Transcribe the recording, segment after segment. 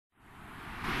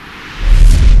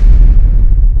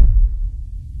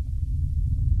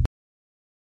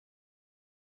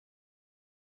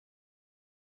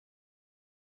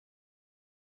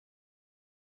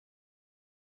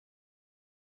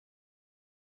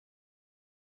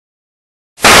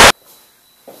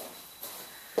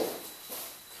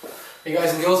Hey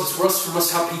guys and girls, it's Russ from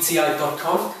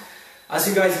musthavepti.com. As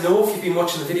you guys know, if you've been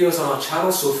watching the videos on our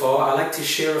channel so far, I like to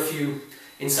share a few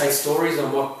inside stories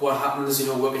on what happens,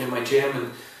 working in my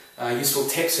gym, and useful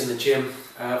tips in the gym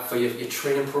for your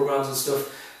training programs and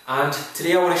stuff. And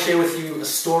today I want to share with you a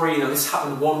story. This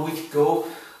happened 1 week ago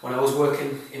when I was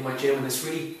working in my gym, and this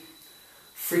really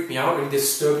freaked me out, really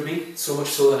disturbed me, so much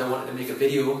so that I wanted to make a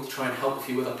video to try and help a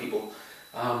few other people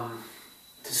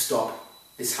to stop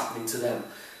this happening to them.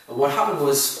 And what happened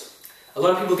was, a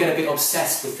lot of people get a bit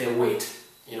obsessed with their weight,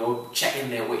 checking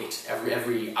their weight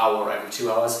every hour, every 2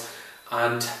 hours.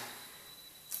 And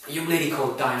a young lady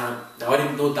called Diane, now I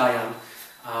didn't know Diane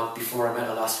before I met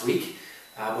her last week,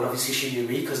 but obviously she knew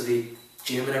me because of the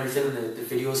gym and everything and the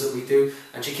videos that we do.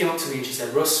 And she came up to me and she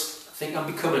said, "Russ, I think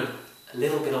I'm becoming a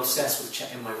little bit obsessed with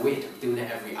checking my weight. I'm doing it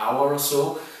every hour or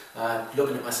so,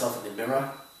 looking at myself in the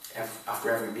mirror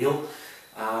after every meal.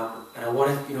 And I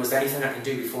wanted, is there anything I can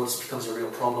do before this becomes a real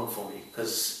problem for me?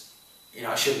 Because,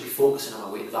 I shouldn't be focusing on my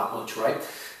weight that much, right?"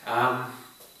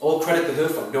 All credit to her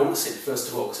for noticing, first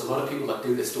of all, because a lot of people that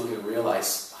do this don't even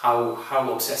realise how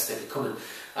obsessed they're becoming.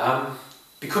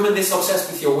 Becoming this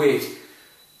obsessed with your weight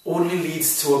only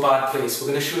leads to a bad place. We're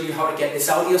going to show you how to get this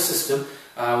out of your system.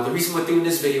 The reason we're doing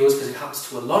this video is because it happens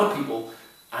to a lot of people,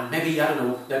 and maybe,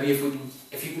 maybe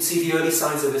if you can see the early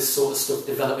signs of this sort of stuff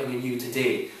developing in you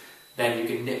today, then you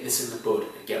can nip this in the bud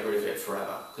and get rid of it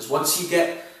forever. Because once you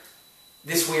get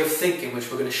this way of thinking, which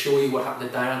we're going to show you what happened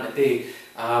to Diane today,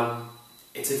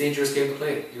 it's a dangerous game to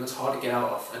play. It's hard to get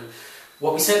out of. And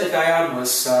what we said to Diane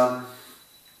was,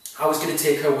 I was going to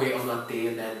take her weight on that day,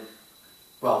 and then,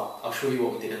 well, I'll show you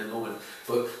what we did in a moment.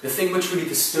 But the thing which really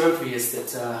disturbed me is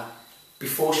that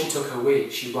before she took her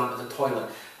weight, she ran to the toilet.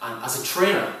 And as a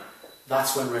trainer,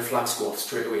 that's when red flags go off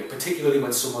straight away, particularly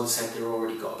when someone said they've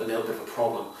already got a little bit of a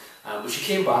problem. But she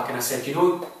came back and I said,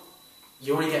 you're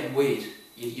only getting weighed.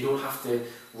 You don't have to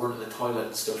run to the toilet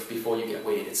and stuff before you get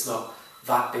weighed. It's not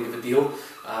that big of a deal.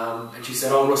 And she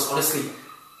said, "Oh Russ, honestly,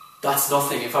 that's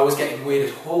nothing. If I was getting weighed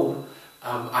at home,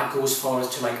 I'd go as far as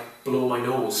to blow my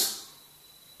nose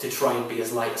to try and be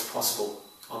as light as possible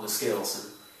on the scales."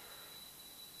 And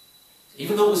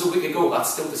even though it was a week ago, that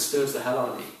still disturbs the hell out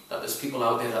of me, that there's people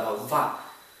out there that are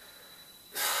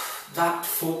that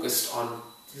focused on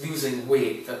losing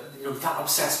weight, that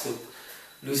obsessed with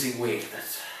losing weight, that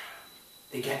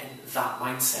they get in that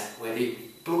mindset where they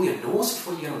blow your nose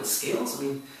before you get on the scales.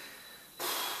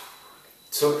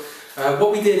 So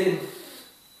what we did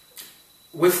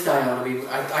with Diane,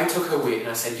 I took her weight and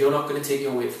I said, "You're not going to take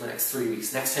your weight for the next 3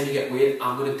 weeks. Next time you get weighed,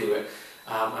 I'm going to do it.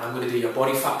 And I'm going to do your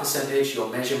body fat percentage, your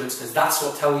measurements, because that's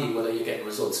what tell you whether you're getting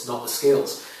results, not the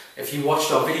scales." If you watched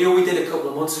our video we did a couple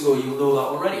of months ago, you'll know that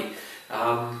already.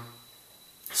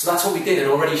 So that's what we did,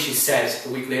 and already she said, a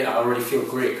week later, "I already feel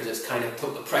great," because it's kind of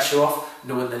took the pressure off,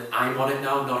 knowing that I'm on it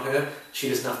now, not her. She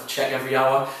doesn't have to check every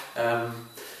hour.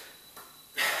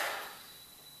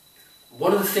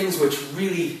 One of the things which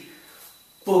really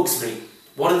bugs me,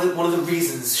 one of the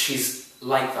reasons she's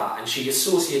like that, and she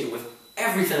associated with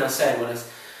everything I said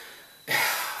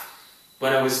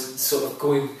when I was sort of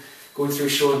going through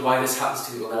showing why this happens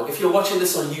to people. Now, if you're watching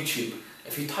this on YouTube,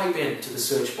 if you type into the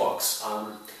search box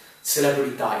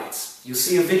celebrity diets, you'll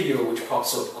see a video which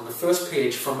pops up on the first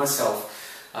page from myself.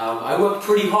 I worked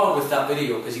pretty hard with that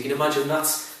video, because you can imagine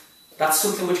that's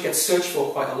something which gets searched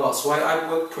for quite a lot. So I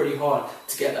worked pretty hard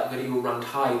to get that video ranked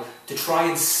high, to try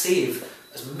and save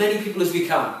as many people as we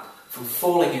can from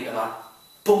falling into that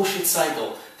bullshit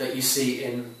cycle that you see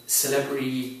in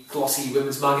celebrity glossy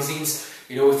women's magazines,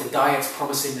 with the diets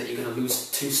promising that you're going to lose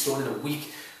 2 stone in a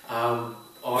week,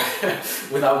 or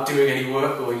without doing any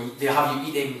work, or they have you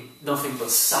eating nothing but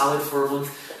salad for a month.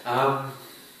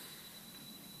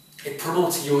 It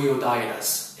promotes yo-yo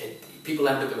dieters. People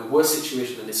end up in a worse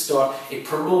situation than they start. It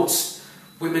promotes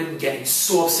women getting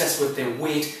so obsessed with their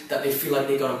weight that they feel like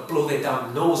they got to blow their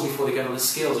damn nose before they get on the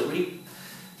scales. It really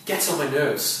gets on my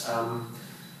nerves.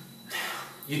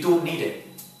 You don't need it.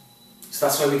 So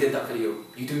that's why we did that video.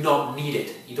 You do not need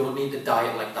it. You don't need the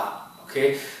diet like that,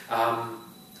 okay?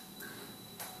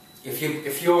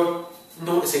 If you're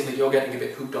noticing that you're getting a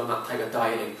bit hooked on that type of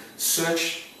dieting,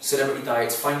 search celebrity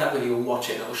diets, find that video, watch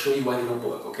it, and it'll show you why they don't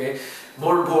work, okay?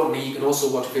 More importantly, you can also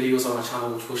watch videos on our channel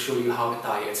which will show you how to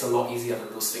diet. It's a lot easier than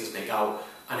those things make out,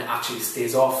 and it actually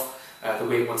stays off the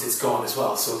weight once it's gone as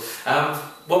well. So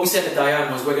what we said to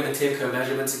Diane was, we're going to take her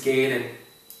measurements again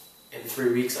in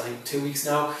 3 weeks, I think 2 weeks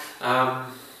now,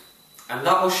 and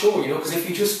that will show, because if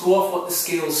you just go off what the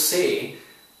scales say,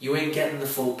 you ain't getting the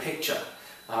full picture.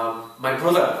 My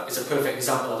brother is a perfect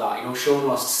example of that. Sean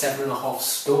lost 7.5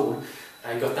 stone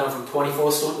He got down from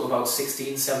 24 stone to about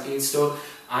 16, 17 stone,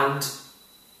 and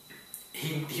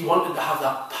he wanted to have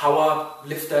that power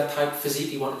lifter type physique.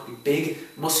 He wanted to be big,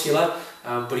 muscular,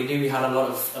 but he knew he had a lot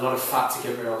of fat to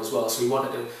get rid of as well. So he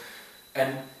wanted to.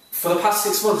 And for the past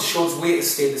 6 months, Sean's weight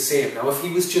has stayed the same. Now, if he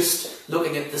was just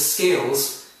looking at the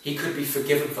scales, he could be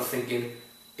forgiven for thinking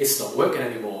it's not working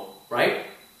anymore, right?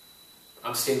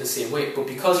 I'm staying the same weight. But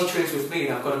because he trains with me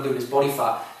and I've got him doing his body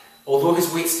fat, although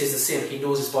his weight stays the same, he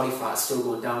knows his body fat is still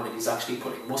going down and he's actually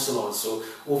putting muscle on. So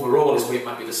overall, his weight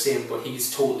might be the same, but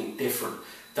he's totally different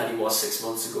than he was 6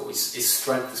 months ago. His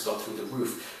strength has gone through the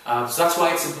roof. So that's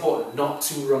why it's important not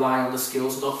to rely on the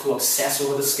scales, not to obsess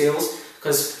over the scales,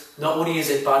 because not only is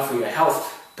it bad for your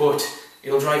health, but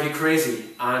it'll drive you crazy,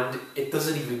 and it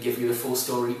doesn't even give you the full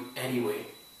story anyway.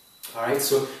 Alright,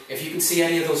 so if you can see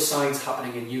any of those signs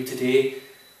happening in you today,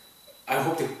 I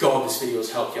hope to God this video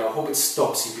has helped you. I hope it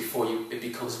stops you before it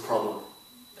becomes a problem.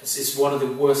 It's one of the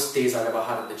worst days I've ever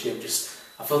had in the gym.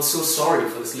 I felt so sorry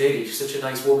for this lady. She's such a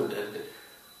nice woman, and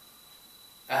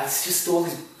it's just all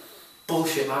these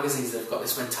bullshit magazines that have got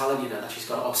this mentality in her that she's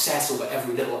got to obsess over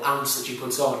every little ounce that she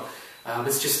puts on.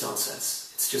 It's just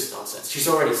nonsense. It's just nonsense. She's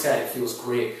already said it feels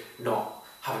great not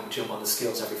having to jump on the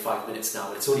scales every 5 minutes now,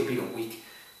 and it's only been a week.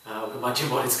 Imagine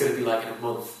what it's going to be like in a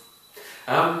month.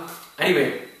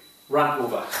 Anyway, rant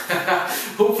over.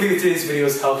 Hopefully today's video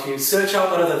has helped you. Search out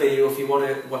that other video if you want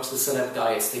to watch the celeb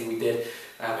diets thing we did,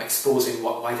 exposing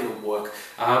why they don't work.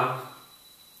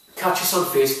 Catch us on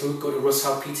Facebook. Go to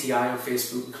RussellPTI on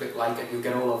Facebook and click like, and you'll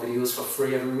get all our videos for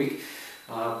free every week.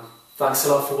 Thanks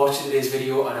a lot for watching today's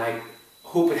video, and I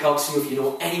hope it helps you. If you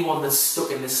know anyone that's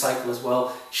stuck in this cycle as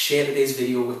well, share today's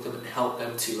video with them and help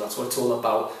them too. That's what it's all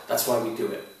about. That's why we do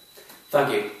it.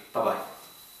 Thank you. Bye-bye.